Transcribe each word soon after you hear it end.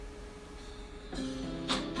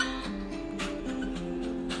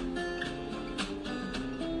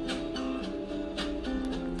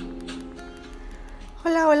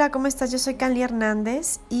Hola, ¿cómo estás? Yo soy Canly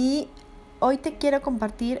Hernández y hoy te quiero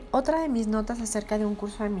compartir otra de mis notas acerca de un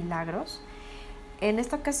curso de milagros. En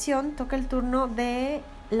esta ocasión toca el turno de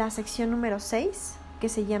la sección número 6, que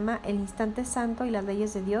se llama El instante santo y las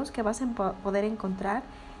leyes de Dios, que vas a poder encontrar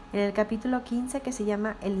en el capítulo 15, que se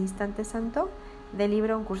llama El instante santo, del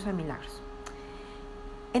libro Un Curso de Milagros.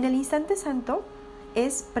 En el instante santo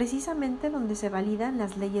es precisamente donde se validan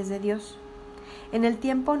las leyes de Dios. En el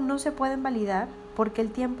tiempo no se pueden validar porque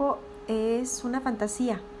el tiempo es una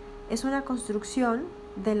fantasía, es una construcción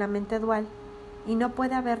de la mente dual y no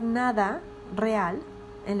puede haber nada real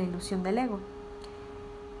en la ilusión del ego.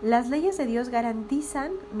 Las leyes de Dios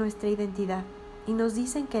garantizan nuestra identidad y nos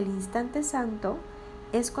dicen que el instante santo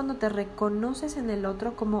es cuando te reconoces en el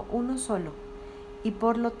otro como uno solo y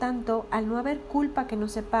por lo tanto, al no haber culpa que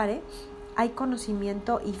nos separe, hay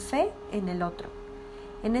conocimiento y fe en el otro.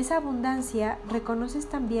 En esa abundancia reconoces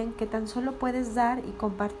también que tan solo puedes dar y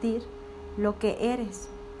compartir lo que eres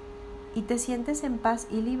y te sientes en paz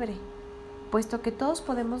y libre, puesto que todos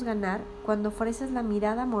podemos ganar cuando ofreces la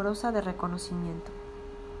mirada amorosa de reconocimiento.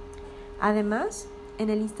 Además,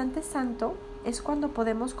 en el instante santo es cuando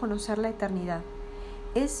podemos conocer la eternidad.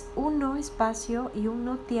 Es un no espacio y un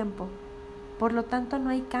no tiempo, por lo tanto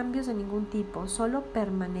no hay cambios de ningún tipo, solo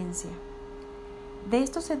permanencia. De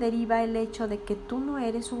esto se deriva el hecho de que tú no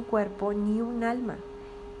eres un cuerpo ni un alma,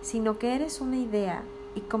 sino que eres una idea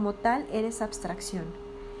y como tal eres abstracción.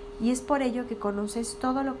 Y es por ello que conoces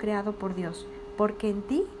todo lo creado por Dios, porque en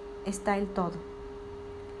ti está el todo.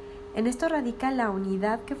 En esto radica la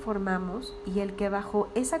unidad que formamos y el que bajo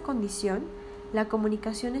esa condición la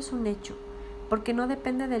comunicación es un hecho, porque no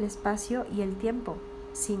depende del espacio y el tiempo,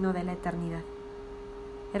 sino de la eternidad.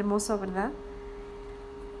 Hermoso, ¿verdad?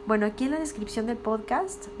 Bueno, aquí en la descripción del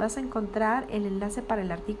podcast vas a encontrar el enlace para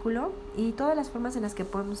el artículo y todas las formas en las que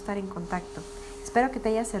podemos estar en contacto. Espero que te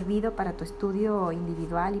haya servido para tu estudio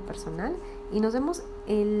individual y personal y nos vemos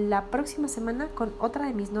la próxima semana con otra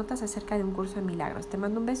de mis notas acerca de un curso de milagros. Te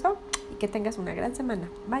mando un beso y que tengas una gran semana.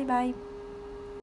 Bye bye.